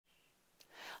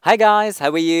Hi guys,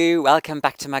 how are you? Welcome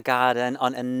back to my garden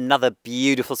on another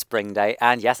beautiful spring day.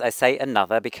 And yes, I say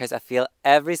another because I feel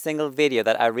every single video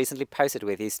that I recently posted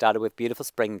with you started with beautiful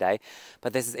spring day.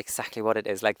 But this is exactly what it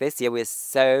is. Like this year, we're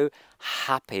so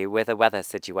happy with the weather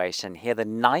situation here. The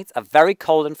nights are very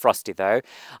cold and frosty though.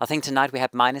 I think tonight we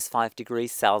had -5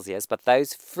 degrees Celsius, but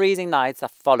those freezing nights are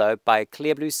followed by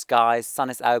clear blue skies, sun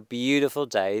is out, beautiful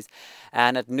days.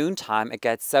 And at noontime, it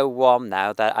gets so warm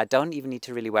now that I don't even need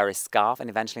to really wear a scarf and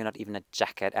eventually not even a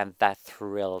jacket, and that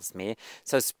thrills me.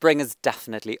 So spring is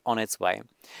definitely on its way.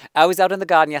 I was out in the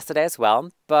garden yesterday as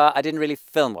well, but I didn't really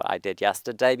film what I did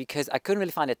yesterday because I couldn't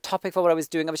really find a topic for what I was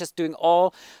doing. I was just doing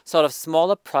all sort of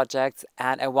smaller projects,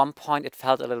 and at one point it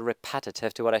felt a little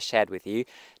repetitive to what I shared with you.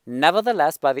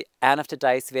 Nevertheless, by the end of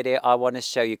today's video, I want to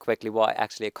show you quickly what I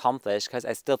actually accomplished because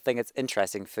I still think it's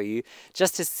interesting for you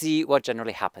just to see what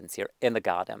generally happens here in the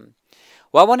garden.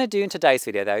 What I want to do in today's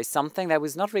video though is something that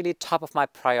was not really top of my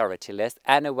priority list,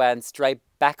 and it went straight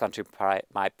back onto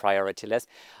my priority list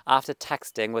after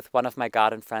texting with one of my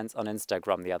garden friends on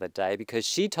Instagram the other day, because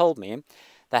she told me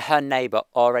that her neighbor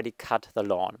already cut the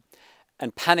lawn.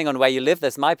 And depending on where you live,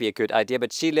 this might be a good idea,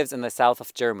 but she lives in the south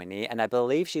of Germany, and I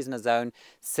believe she's in a zone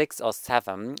 6 or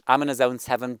 7. I'm in a zone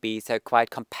 7B, so quite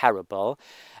comparable.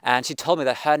 And she told me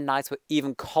that her nights were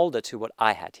even colder to what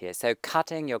I had here. So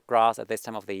cutting your grass at this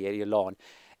time of the year, your lawn,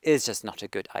 is just not a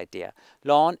good idea.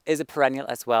 Lawn is a perennial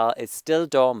as well. It's still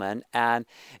dormant, and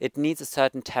it needs a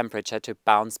certain temperature to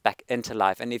bounce back into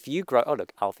life. And if you grow, oh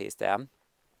look, Alfie is there.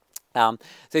 So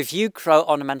if you grow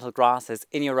ornamental grasses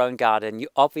in your own garden, you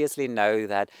obviously know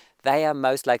that they are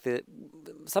most like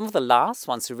some of the last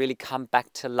ones to really come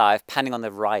back to life, depending on the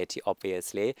variety,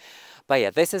 obviously. But yeah,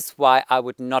 this is why I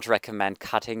would not recommend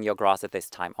cutting your grass at this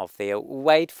time of the year.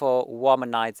 Wait for warmer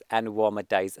nights and warmer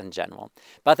days in general.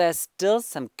 But there's still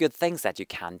some good things that you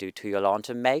can do to your lawn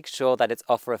to make sure that it's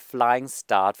off for a flying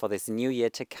start for this new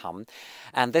year to come.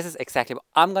 And this is exactly what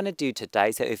I'm going to do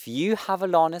today. So if you have a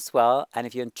lawn as well, and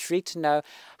if you're intrigued to know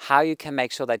how you can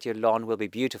make sure that your lawn will be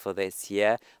beautiful this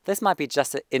year, this might be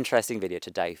just an interesting video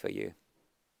today for you.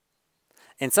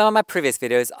 In some of my previous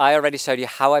videos, I already showed you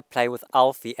how I play with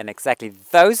Alfie, and exactly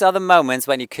those are the moments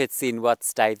when you could see in what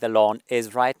state the lawn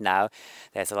is right now.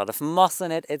 There's a lot of moss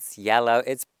in it, it's yellow,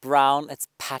 it's brown, it's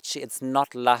patchy, it's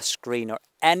not lush green or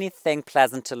anything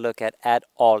pleasant to look at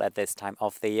all at this time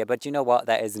of the year. But you know what?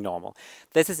 That is normal.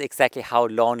 This is exactly how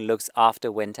lawn looks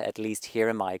after winter, at least here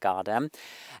in my garden.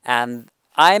 And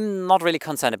I'm not really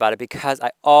concerned about it because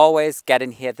I always get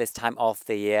in here at this time of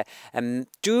the year and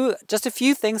do just a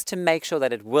few things to make sure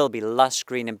that it will be lush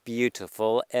green and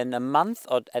beautiful in a month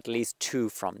or at least 2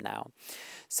 from now.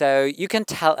 So you can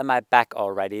tell in my back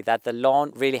already that the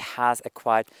lawn really has a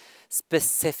quite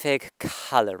specific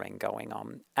coloring going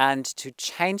on. And to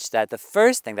change that, the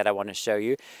first thing that I want to show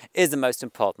you is the most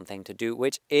important thing to do,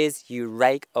 which is you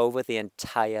rake over the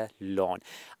entire lawn.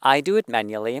 I do it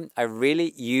manually. I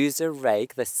really use a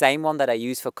rake, the same one that I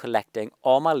use for collecting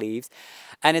all my leaves.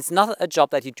 And it's not a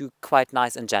job that you do quite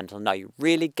nice and gentle. No, you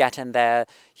really get in there,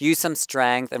 use some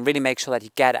strength, and really make sure that you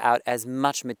get out as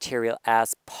much material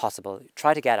as possible.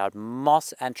 Try to get out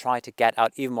moss and try to get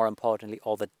out, even more importantly,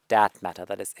 all the dead matter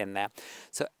that is in there.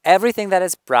 So everything that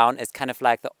is brown is kind of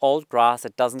like the old grass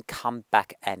that doesn't come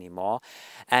back anymore.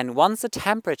 And once the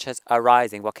temperatures are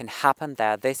rising, what can happen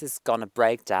there, this is gonna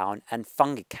break down and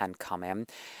fungi can come in.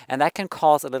 And that can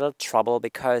cause a little trouble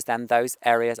because then those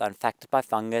areas are infected by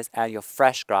fungus and your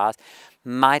fresh grass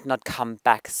might not come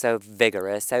back so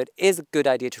vigorous. So it is a good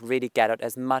idea to really get out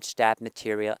as much dead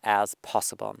material as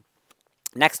possible.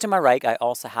 Next to my rake, I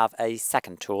also have a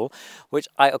second tool, which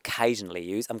I occasionally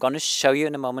use. I'm going to show you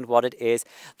in a moment what it is.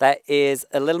 That is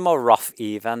a little more rough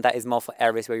even. That is more for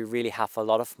areas where you really have a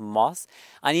lot of moss.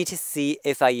 I need to see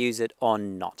if I use it or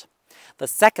not. The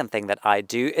second thing that I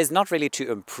do is not really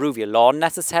to improve your lawn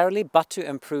necessarily, but to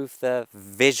improve the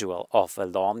visual of a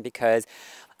lawn, because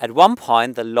at one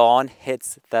point the lawn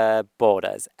hits the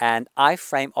borders, and I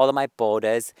frame all of my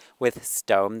borders with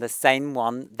stone, the same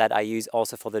one that I use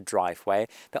also for the driveway.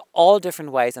 There are all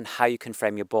different ways on how you can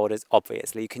frame your borders,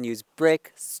 obviously. You can use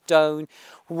brick, stone,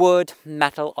 wood,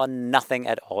 metal, or nothing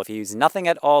at all. If you use nothing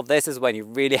at all, this is when you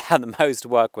really have the most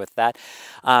work with that.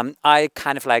 I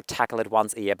kind of like tackle it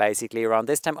once a year, basically. Around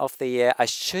this time of the year, I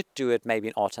should do it maybe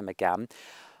in autumn again.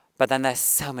 But then there's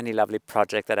so many lovely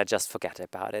projects that I just forget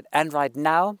about it. And right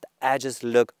now, the edges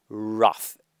look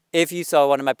rough. If you saw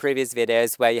one of my previous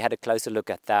videos where you had a closer look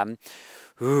at them,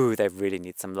 ooh, they really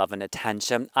need some love and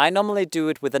attention. I normally do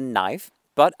it with a knife,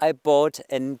 but I bought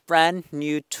a brand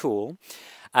new tool.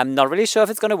 I'm not really sure if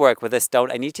it's going to work with this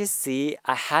stone. I need to see.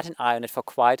 I had an eye on it for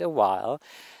quite a while.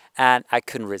 and I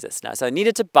couldn't resist now. So I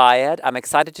needed to buy it. I'm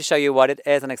excited to show you what it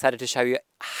is. I'm excited to show you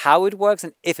how it works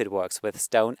and if it works with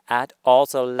stone at all.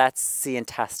 So let's see and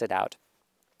test it out.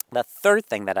 The third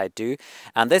thing that I do,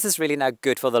 and this is really now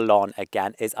good for the lawn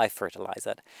again, is I fertilize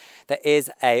it. There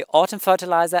is a autumn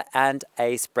fertilizer and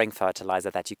a spring fertilizer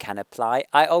that you can apply.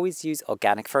 I always use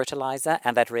organic fertilizer,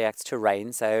 and that reacts to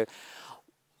rain. So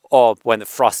or when the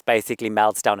frost basically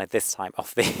melts down at this time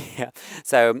of the year.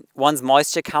 So once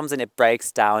moisture comes in, it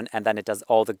breaks down, and then it does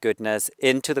all the goodness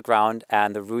into the ground,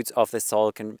 and the roots of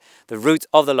the roots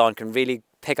of the lawn can really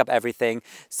pick up everything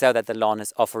so that the lawn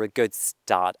is off for a good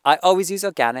start. I always use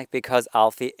organic because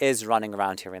Alfie is running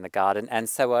around here in the garden, and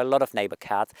so are a lot of neighbor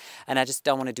cats, and I just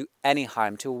don't want to do any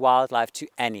harm to wildlife, to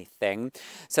anything.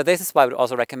 So this is why I would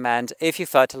also recommend, if you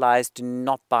fertilize, do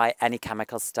not buy any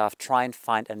chemical stuff. Try and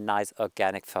find a nice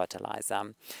organic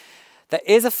fertilizer. There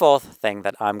is a fourth thing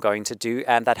that I'm going to do,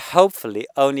 and that hopefully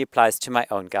only applies to my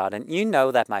own garden. You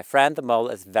know that my friend the mole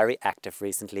is very active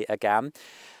recently again.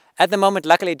 At the moment,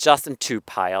 luckily, just in 2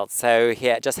 piles. So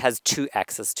he just has 2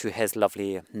 access to his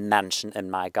lovely mansion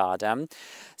in my garden.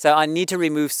 So I need to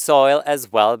remove soil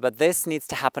as well, but this needs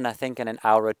to happen, I think, in an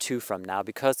hour or 2 from now,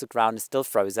 because the ground is still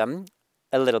frozen,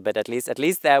 a little bit at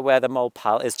least there where the mole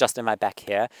pile is just in my back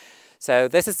here. So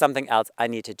this is something else I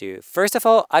need to do. First of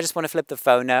all, I just want to flip the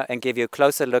phone now and give you a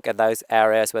closer look at those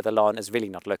areas where the lawn is really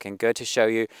not looking good, to show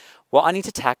you what I need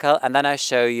to tackle, and then I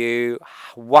show you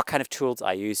what kind of tools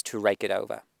I use to rake it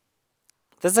over.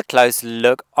 This is a close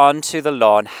look onto the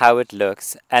lawn, how it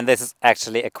looks, and this is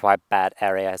actually a quite bad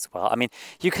area as well. I mean,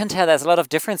 you can tell there's a lot of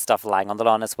different stuff lying on the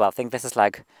lawn as well. I think this is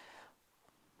like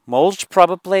mulch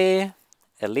probably,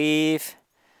 a leaf,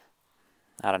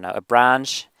 I don't know, a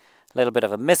branch, a little bit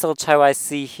of a mistletoe I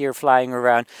see here flying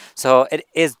around. So it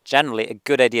is generally a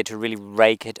good idea to really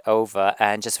rake it over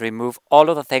and just remove all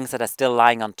of the things that are still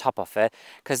lying on top of it,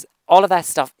 because all of that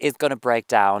stuff is going to break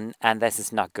down, and this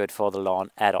is not good for the lawn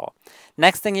at all.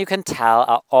 Next thing you can tell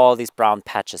are all these brown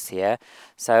patches here.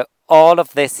 So all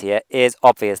of this here is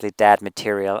obviously dead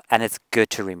material, and it's good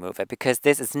to remove it because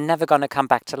this is never going to come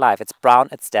back to life. It's brown,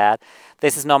 it's dead.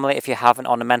 This is normally, if you have an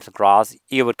ornamental grass,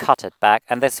 you would cut it back,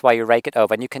 and this is why you rake it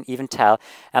over. And you can even tell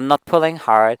I'm not pulling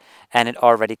hard, and it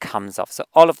already comes off. So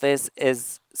all of this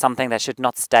is something that should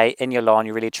not stay in your lawn.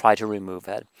 You really try to remove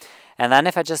it. And then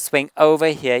if I just swing over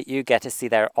here, you get to see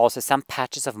there are also some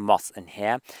patches of moss in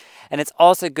here. And it's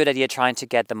also a good idea trying to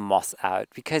get the moss out,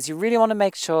 because you really want to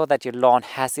make sure that your lawn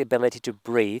has the ability to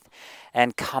breathe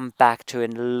and come back to a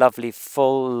lovely,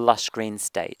 full, lush green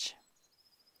stage.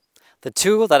 The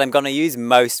tool that I'm going to use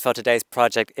most for today's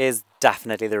project is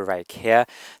definitely the rake here.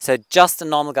 So just a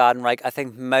normal garden rake. I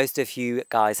think most of you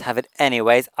guys have it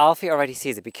anyways. Alfie already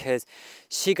sees it because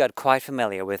she got quite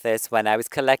familiar with this when I was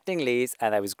collecting leaves,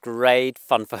 and it was great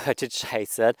fun for her to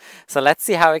chase it. So let's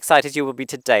see how excited you will be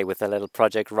today with the little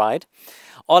project ride.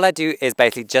 All I do is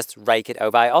basically just rake it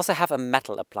over. I also have a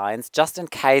metal appliance just in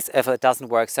case if it doesn't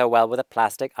work so well with a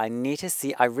plastic. I need to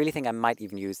see. I really think I might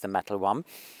even use the metal one.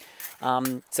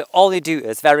 So all you do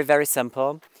is very, very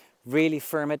simple. Really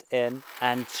firm it in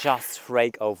and just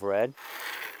rake over it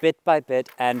bit by bit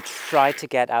and try to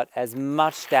get out as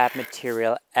much dead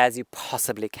material as you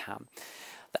possibly can.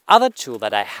 The other tool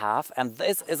that I have, and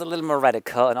this is a little more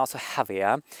radical and also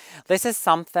heavier, this is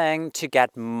something to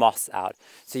get moss out.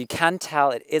 So you can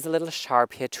tell it is a little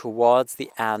sharp here towards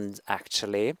the end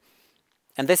actually.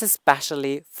 And this is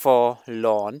especially for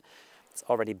lawn. It's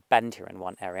already bent here in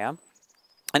one area.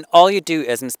 And all you do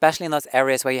is, and especially in those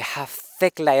areas where you have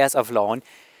thick layers of lawn,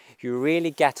 you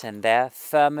really get in there,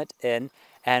 firm it in,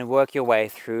 and work your way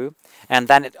through. And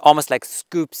then it almost like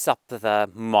scoops up the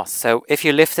moss. So if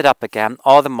you lift it up again,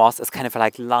 all the moss is kind of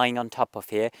like lying on top of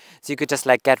here. So you could just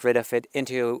like get rid of it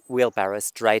into your wheelbarrow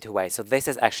straight away. So this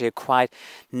is actually a quite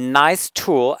nice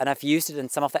tool, and I've used it in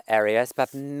some of the areas,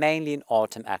 but mainly in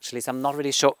autumn actually. So I'm not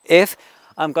really sure if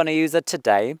I'm going to use it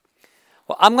today.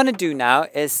 What I'm going to do now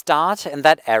is start in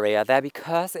that area there,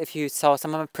 because if you saw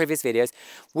some of my previous videos,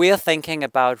 we're thinking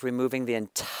about removing the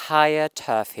entire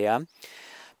turf here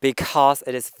because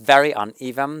it is very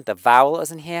uneven. The vowel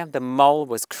is in here, the mole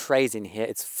was crazy in here,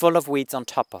 it's full of weeds on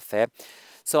top of it.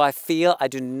 So I feel I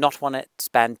do not want to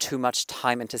spend too much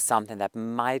time into something that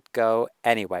might go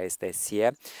anyways this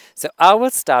year. So I will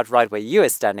start right where you are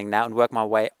standing now and work my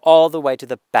way all the way to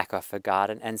the back of the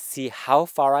garden and see how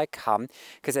far I come,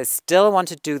 because I still want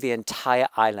to do the entire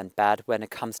island bed when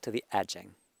it comes to the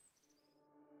edging.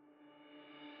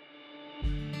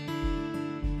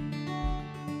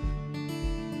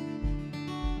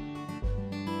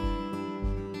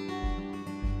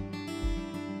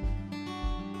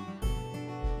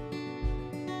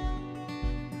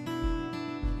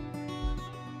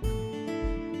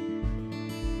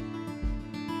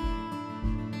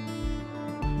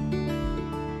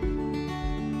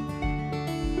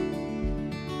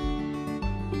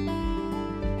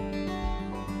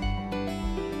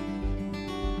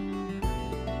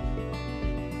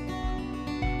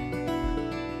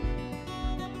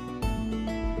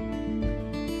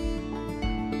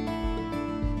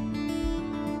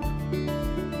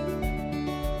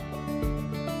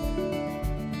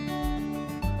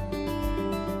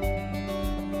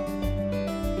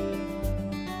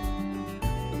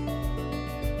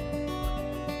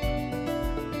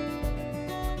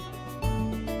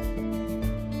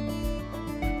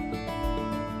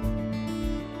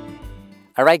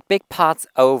 I rake big parts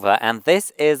over, and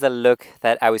this is a look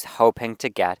that I was hoping to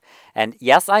get. And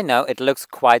yes, I know it looks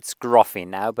quite scruffy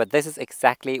now, but this is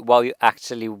exactly what you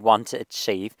actually want to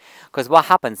achieve. Because what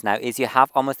happens now is you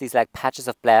have almost these like patches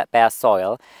of bare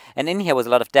soil, and in here was a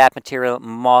lot of dead material,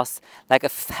 moss, like a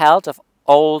felt of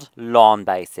old lawn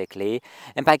basically.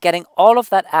 And by getting all of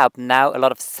that out, now a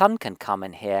lot of sun can come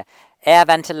in here. Air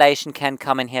ventilation can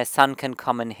come in here, sun can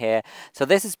come in here. So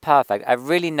this is perfect. I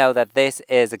really know that this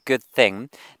is a good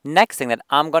thing. Next thing that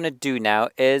I'm going to do now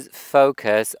is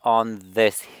focus on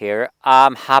this here.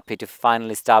 I'm happy to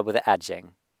finally start with the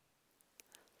edging.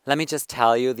 Let me just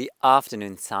tell you, the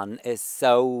afternoon sun is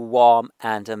so warm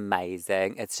and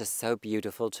amazing. It's just so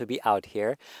beautiful to be out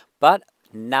here. But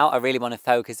now I really want to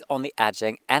focus on the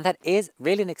edging, and that is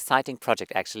really an exciting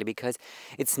project actually, because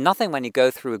it's nothing when you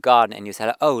go through a garden and you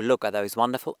say, oh, look at those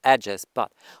wonderful edges,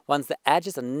 but once the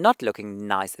edges are not looking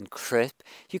nice and crisp,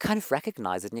 you kind of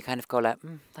recognize it and you kind of go like,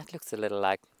 that looks a little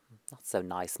like not so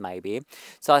nice maybe.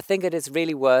 So I think it is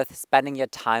really worth spending your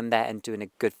time there and doing a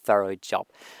good thorough job.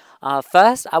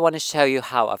 First, I want to show you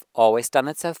how I've always done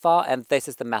it so far, and this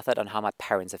is the method on how my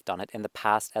parents have done it in the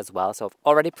past as well. So I've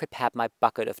already prepared my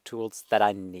bucket of tools that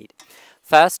I need.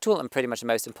 First tool, and pretty much the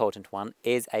most important one,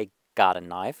 is a garden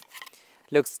knife.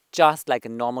 Looks just like a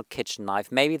normal kitchen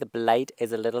knife. Maybe the blade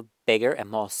is a little bigger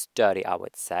and more sturdy, I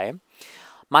would say.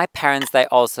 My parents, they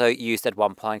also used at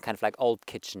one point kind of like old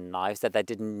kitchen knives that they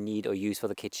didn't need or use for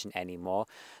the kitchen anymore,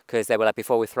 because they were like,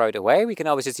 before we throw it away, we can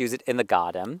always just use it in the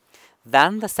garden.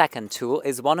 Then the second tool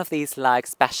is one of these like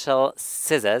special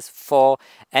scissors for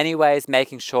anyways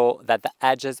making sure that the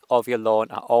edges of your lawn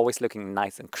are always looking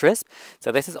nice and crisp.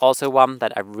 So this is also one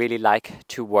that I really like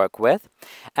to work with.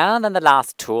 And then the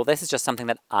last tool, this is just something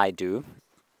that I do,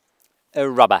 a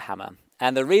rubber hammer.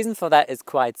 And the reason for that is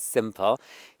quite simple.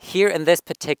 Here in this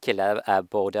particular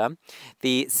border,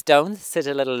 the stones sit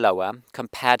a little lower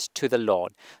compared to the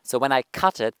lawn. So when I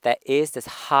cut it, there is this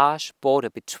harsh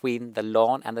border between the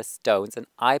lawn and the stones, and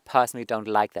I personally don't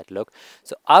like that look.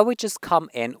 So I would just come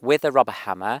in with a rubber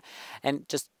hammer and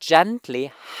just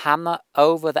gently hammer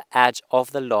over the edge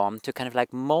of the lawn to kind of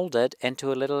like mold it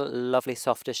into a little lovely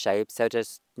softer shape, so it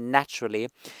just naturally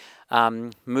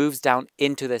moves down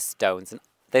into the stones. And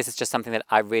this is just something that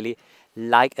I really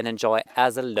like and enjoy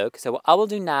as a look. So what I will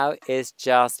do now is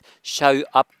just show you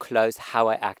up close how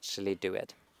I actually do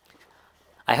it.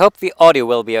 I hope the audio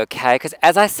will be okay, because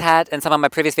as I said in some of my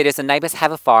previous videos, the neighbors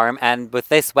have a farm, and with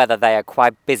this weather they are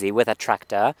quite busy with a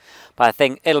tractor, but I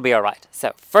think it'll be alright.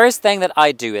 So first thing that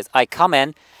I do is I come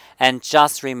in and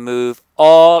just remove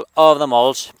all of the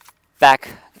mulch.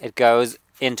 Back it goes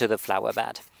into the flower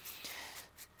bed.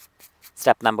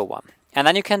 Step number one. And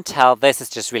then you can tell this is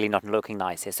just really not looking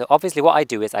nice here. So obviously what I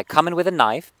do is I come in with a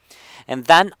knife, and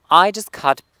then I just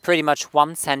cut pretty much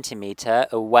 1 centimeter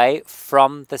away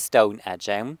from the stone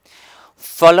edging,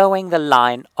 following the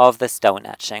line of the stone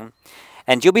edging.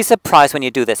 And you'll be surprised when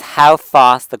you do this how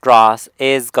fast the grass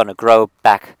is going to grow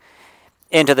back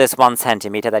into this 1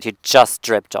 centimeter that you just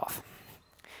stripped off.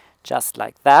 Just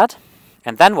like that.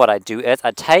 And then what I do is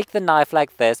I take the knife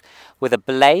like this with a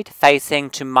blade facing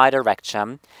to my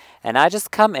direction, and I just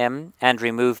come in and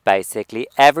remove basically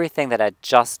everything that I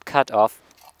just cut off.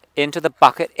 Into the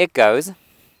bucket it goes. Let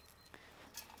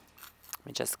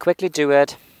me just quickly do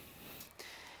it.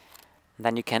 And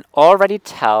then you can already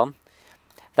tell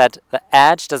that the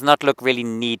edge does not look really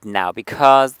neat now,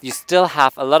 because you still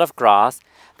have a lot of grass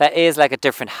that is like at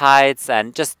different heights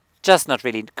and just not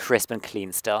really crisp and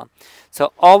clean still.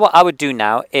 So all what I would do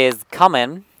now is come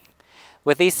in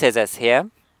with these scissors here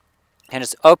and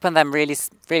just open them really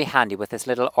handy with this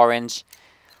little orange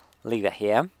lever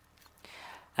here.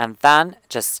 And then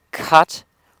just cut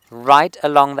right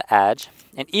along the edge.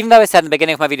 And even though I said in the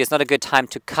beginning of my video it's not a good time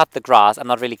to cut the grass, I'm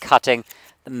not really cutting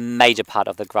the major part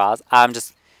of the grass. I'm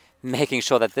just making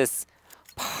sure that this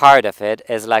part of it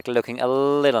is like looking a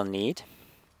little neat.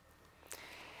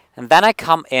 And then I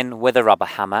come in with a rubber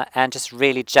hammer and just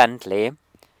really gently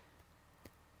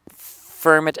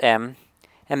firm it in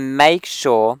and make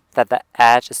sure that the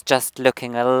edge is just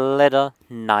looking a little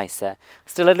nicer.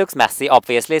 Still it looks messy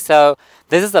obviously, so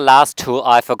this is the last tool.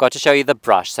 I forgot to show you the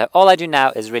brush. So all I do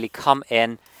now is really come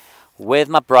in with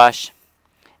my brush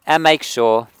and make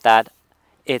sure that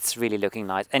it's really looking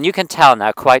nice. And you can tell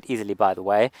now quite easily, by the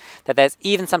way, that there's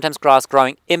even sometimes grass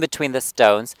growing in between the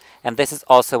stones, and this is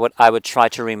also what I would try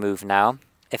to remove now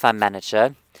if I manage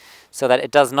it, so that it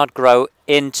does not grow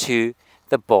into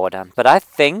the border. But I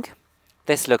think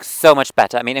this looks so much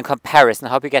better. I mean, in comparison,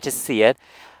 I hope you get to see it.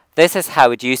 This is how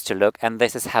it used to look, and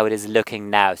this is how it is looking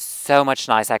now. So much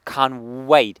nicer. I can't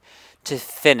wait to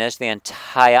finish the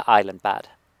entire island bed.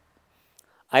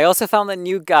 I also found a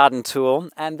new garden tool,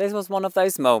 and this was one of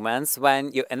those moments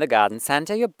when you're in the garden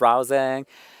center, you're browsing,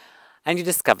 and you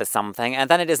discover something, and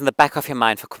then it is in the back of your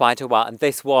mind for quite a while, and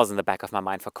this was in the back of my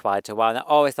mind for quite a while, and I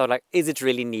always thought, like, is it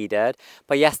really needed?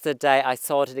 But yesterday I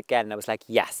saw it again, and I was like,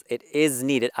 yes, it is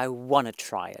needed. I want to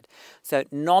try it. So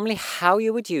normally how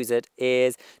you would use it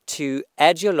is to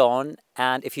edge your lawn,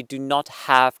 and if you do not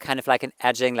have kind of like an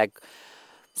edging, like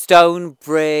stone,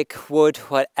 brick, wood,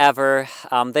 whatever.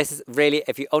 This is really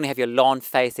if you only have your lawn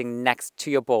facing next to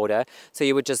your border. So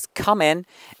you would just come in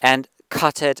and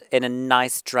cut it in a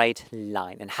nice straight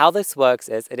line. And how this works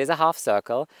is it is a half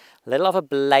circle, a little of a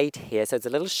blade here, so it's a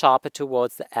little sharper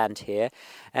towards the end here.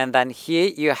 And then here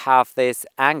you have this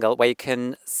angle where you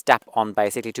can step on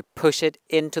basically to push it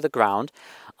into the ground.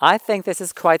 I think this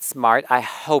is quite smart. I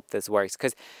hope this works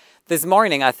because this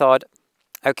morning I thought,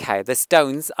 okay, the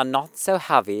stones are not so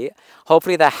heavy.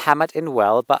 Hopefully they're hammered in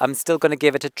well, but I'm still going to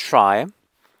give it a try.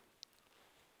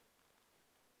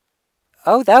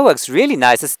 Oh, that works really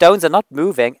nice. The stones are not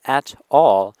moving at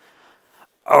all.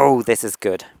 Oh, this is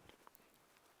good.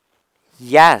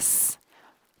 Yes.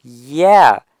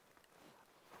 Yeah.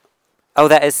 Oh,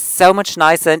 that is so much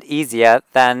nicer and easier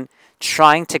than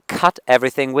trying to cut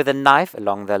everything with a knife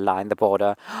along the line, the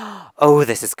border. Oh,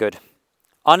 this is good.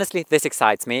 Honestly, this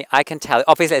excites me. I can tell.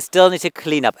 Obviously, I still need to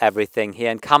clean up everything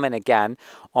here and come in again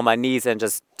on my knees and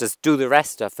just do the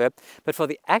rest of it. But for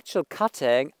the actual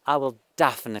cutting, I will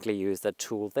definitely use the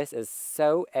tool. This is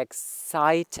so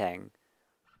exciting.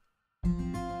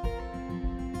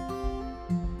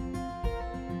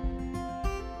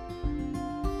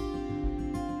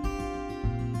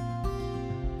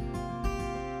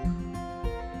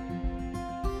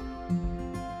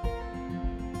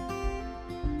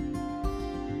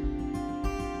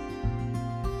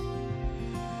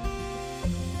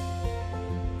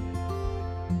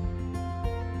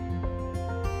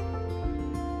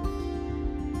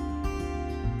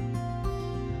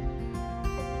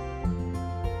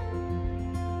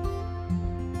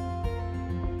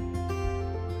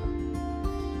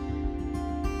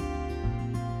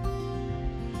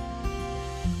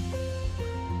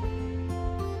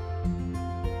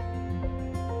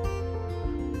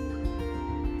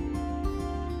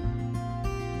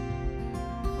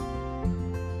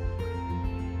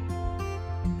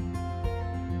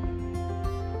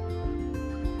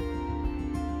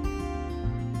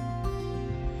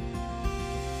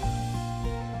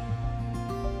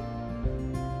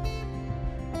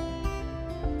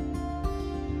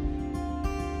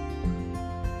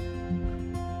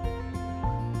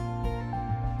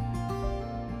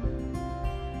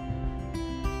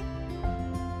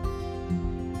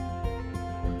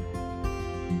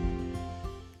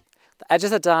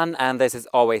 Edges are done, and this is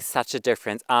always such a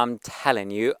difference. I'm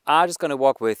telling you, I'm just going to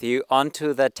walk with you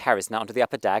onto the terrace now, onto the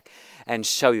upper deck, and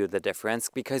show you the difference.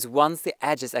 Because once the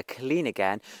edges are clean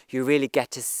again, you really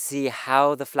get to see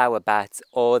how the flower beds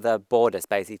or the borders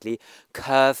basically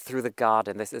curve through the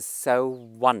garden. This is so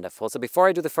wonderful. So before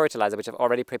I do the fertilizer, which I've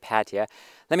already prepared here,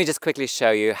 let me just quickly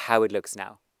show you how it looks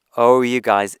now. Oh, you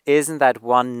guys, isn't that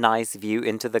one nice view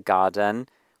into the garden?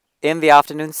 In the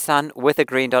afternoon sun with a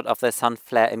green dot of the sun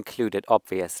flare included,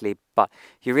 obviously, but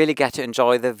you really get to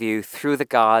enjoy the view through the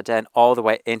garden all the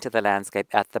way into the landscape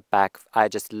at the back. I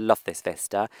just love this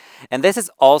vista. And this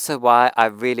is also why I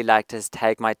really like to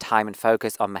take my time and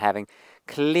focus on having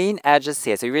clean edges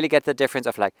here. So you really get the difference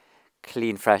of like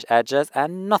clean fresh edges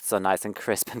and not so nice and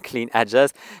crisp and clean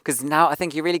edges, because now I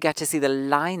think you really get to see the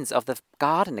lines of the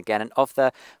garden again and of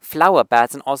the flower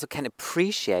beds, and also can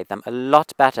appreciate them a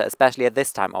lot better, especially at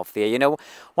this time of the year. You know,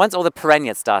 once all the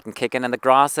perennials start and kick in and the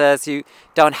grasses, you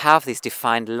don't have these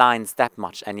defined lines that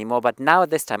much anymore. But now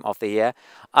at this time of the year,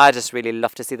 I just really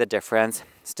love to see the difference.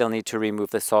 Still need to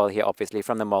remove the soil here obviously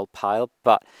from the mold pile,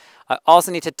 but I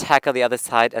also need to tackle the other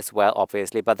side as well,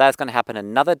 obviously, but that's going to happen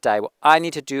another day. What I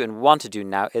need to do and want to do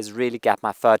now is really get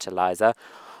my fertilizer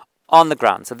on the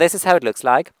ground. So this is how it looks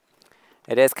like.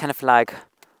 It is kind of like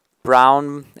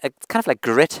brown, it's kind of like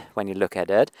grit when you look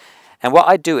at it. And what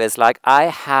I do is like I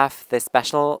have this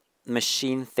special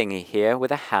machine thingy here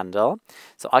with a handle.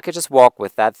 So I could just walk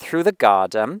with that through the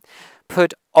garden,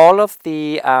 put all of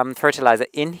the fertilizer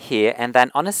in here, and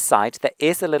then on a side there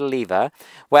is a little lever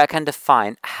where I can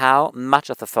define how much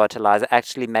of the fertilizer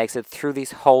actually makes it through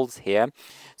these holes here.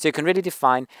 So you can really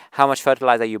define how much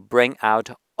fertilizer you bring out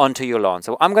onto your lawn.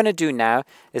 So what I'm going to do now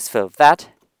is fill that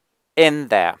in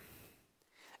there.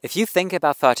 If you think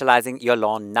about fertilizing your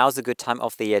lawn, now's a good time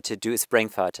of the year to do spring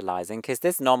fertilizing because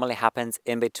this normally happens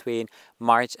in between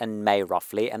March and May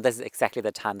roughly, and this is exactly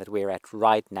the time that we're at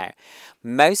right now.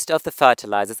 Most of the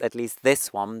fertilizers, at least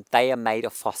this one, they are made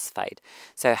of phosphate.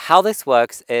 So how this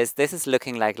works is this is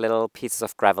looking like little pieces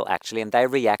of gravel actually, and they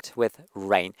react with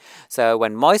rain. So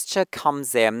when moisture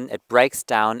comes in, it breaks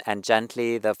down and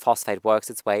gently the phosphate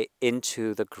works its way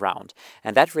into the ground.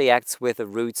 And that reacts with the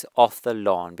roots of the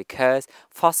lawn because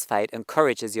phosphate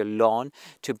encourages your lawn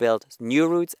to build new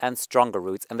roots and stronger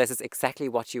roots, and this is exactly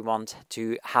what you want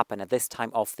to happen at this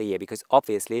time of the year because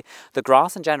obviously the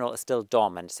grass in general is still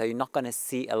dormant, so you're not going to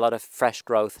see a lot of fresh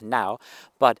growth now,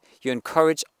 but you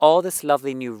encourage all this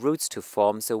lovely new roots to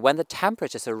form, so when the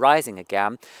temperatures are rising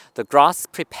again, the grass is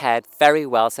prepared very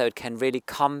well so it can really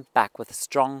come back with a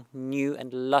strong, new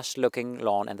and lush looking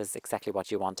lawn, and this is exactly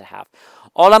what you want to have.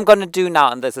 All I'm going to do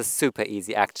now, and this is super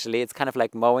easy actually, it's kind of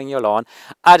like mowing your lawn.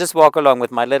 I just walk along with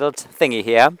my little thingy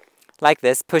here, like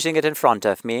this, pushing it in front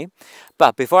of me.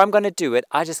 But before I'm going to do it,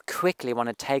 I just quickly want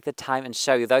to take the time and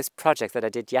show you those projects that I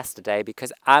did yesterday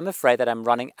because I'm afraid that I'm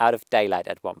running out of daylight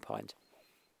at one point.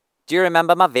 Do you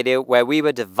remember my video where we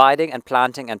were dividing and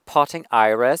planting and potting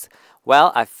iris?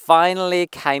 Well, I finally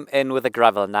came in with the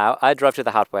gravel now. I drove to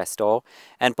the hardware store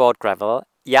and bought gravel.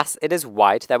 Yes, it is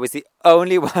white. That was the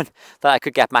only one that I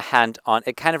could get my hand on.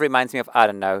 It kind of reminds me of, I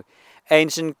don't know,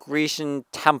 ancient Grecian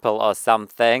temple or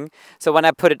something. So when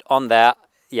I put it on there,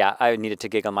 yeah, I needed to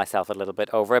giggle myself a little bit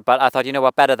over it, but I thought, you know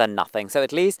what, better than nothing. So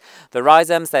at least the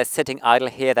rhizomes, they're sitting idle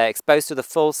here, they're exposed to the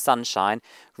full sunshine,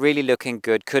 really looking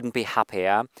good, couldn't be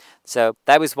happier. So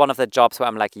that was one of the jobs where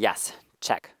I'm like, yes,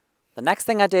 check. The next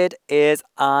thing I did is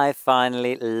I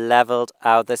finally leveled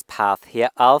out this path here.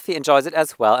 Alfie enjoys it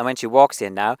as well, and when she walks here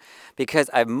now, because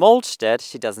I mulched it,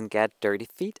 she doesn't get dirty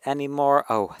feet anymore.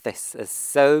 Oh, this is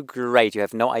so great, you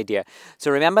have no idea.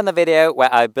 So remember in the video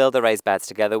where I built the raised beds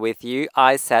together with you,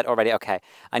 I said already, okay,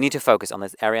 I need to focus on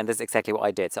this area, and this is exactly what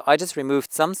I did. So I just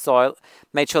removed some soil,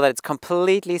 made sure that it's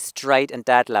completely straight and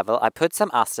dead level. I put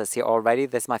some asters here already.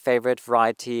 This is my favorite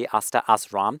variety, Aster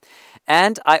Asram.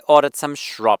 And I ordered some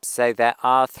shrubs. So there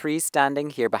are 3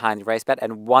 standing here behind the raised bed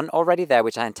and 1 already there,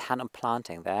 which I intend on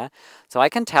planting there. So I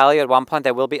can tell you at one point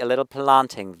there will be a little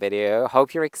planting video.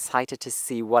 Hope you're excited to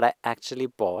see what I actually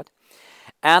bought.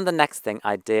 And the next thing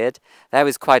I did, that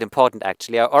was quite important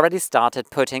actually, I already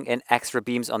started putting in extra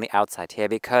beams on the outside here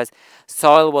because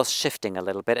soil was shifting a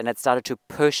little bit and it started to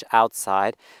push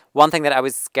outside. One thing that I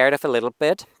was scared of a little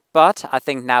bit, but I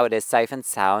think now it is safe and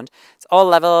sound. It's all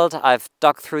leveled. I've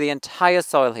dug through the entire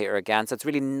soil here again, so it's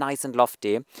really nice and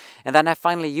lofty. And then I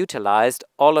finally utilized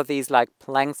all of these like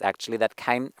planks actually that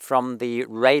came from the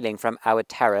railing from our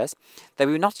terrace that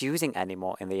we were not using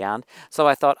anymore in the end. So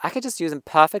I thought I could just use them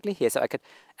perfectly here so I could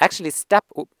actually step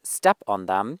on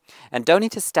them and don't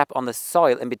need to step on the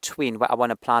soil in between where I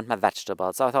want to plant my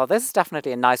vegetables. So I thought this is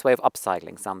definitely a nice way of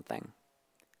upcycling something.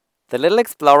 The little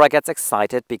explorer gets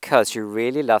excited because she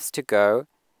really loves to go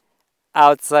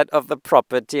outside of the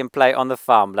property and play on the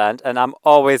farmland, and I'm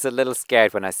always a little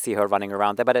scared when I see her running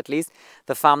around there, but at least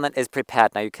the farmland is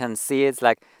prepared. Now you can see it's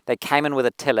like they came in with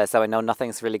a tiller, so I know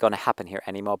nothing's really going to happen here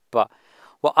anymore. But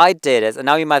what I did is, and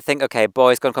now you might think, okay,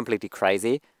 boy's gone completely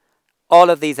crazy. All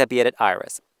of these are bearded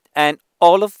iris, and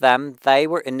all of them, they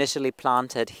were initially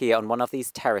planted here on one of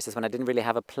these terraces when I didn't really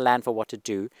have a plan for what to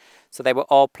do, so they were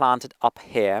all planted up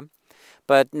here.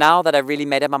 But now that I really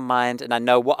made up my mind and I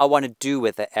know what I want to do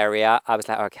with the area, I was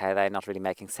like, okay, they're not really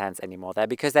making sense anymore there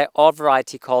because they're all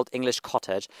variety called English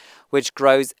cottage, which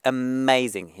grows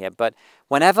amazing here. But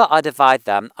whenever I divide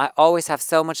them, I always have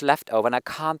so much left over and I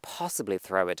can't possibly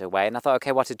throw it away. And I thought,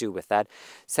 okay, what to do with that?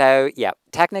 So yeah,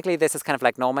 technically this is kind of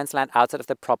like no man's land outside of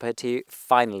the property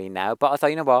finally now. But I thought,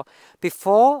 you know what,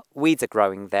 before weeds are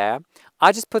growing there,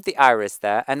 I just put the iris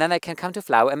there and then they can come to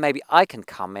flower and maybe I can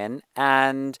come in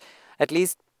and at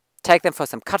least take them for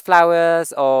some cut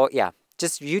flowers or, yeah,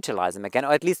 just utilize them again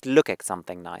or at least look at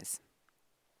something nice.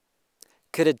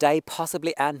 Could a day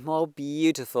possibly end more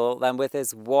beautiful than with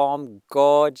this warm,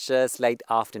 gorgeous late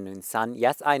afternoon sun?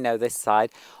 Yes, I know this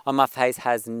side on my face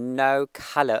has no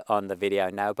color on the video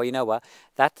now, but you know what?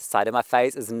 That side of my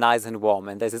face is nice and warm,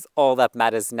 and this is all that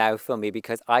matters now for me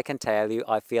because I can tell you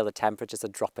I feel the temperatures are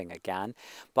dropping again.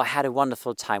 But I had a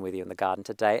wonderful time with you in the garden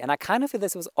today, and I kind of feel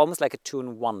this was almost like a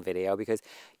 2-in-1 video because,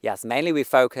 yes, mainly we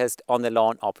focused on the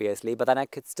lawn, obviously, but then I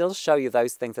could still show you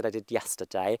those things that I did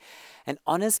yesterday. And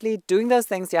honestly, doing those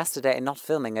things yesterday and not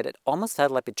filming it, it almost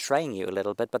felt like betraying you a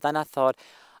little bit, but then I thought,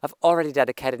 I've already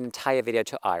dedicated an entire video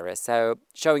to iris, so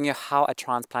showing you how I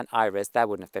transplant iris, that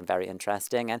wouldn't have been very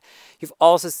interesting. And you've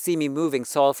also seen me moving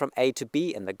soil from A to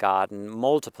B in the garden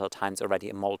multiple times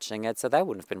already and mulching it, so that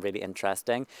wouldn't have been really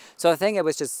interesting. So I think it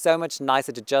was just so much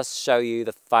nicer to just show you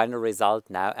the final result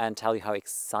now and tell you how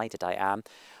excited I am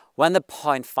when the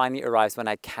point finally arrives when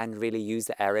I can really use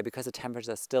the area. Because the temperatures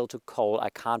are still too cold, I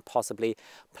can't possibly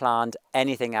plant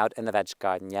anything out in the veg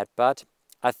garden yet, but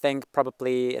I think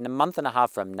probably in a month and a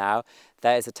half from now,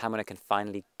 there is a time when I can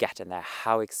finally get in there.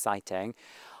 How exciting.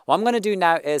 What I'm going to do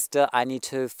now is I need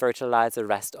to fertilize the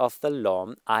rest of the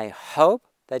lawn. I hope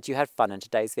that you had fun in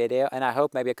today's video, and I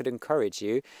hope maybe I could encourage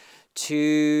you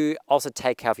to also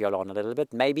take care of your lawn a little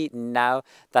bit. Maybe now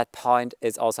that point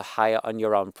is also higher on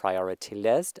your own priority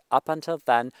list. Up until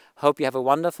then, hope you have a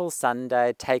wonderful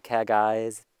Sunday. Take care,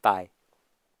 guys. Bye.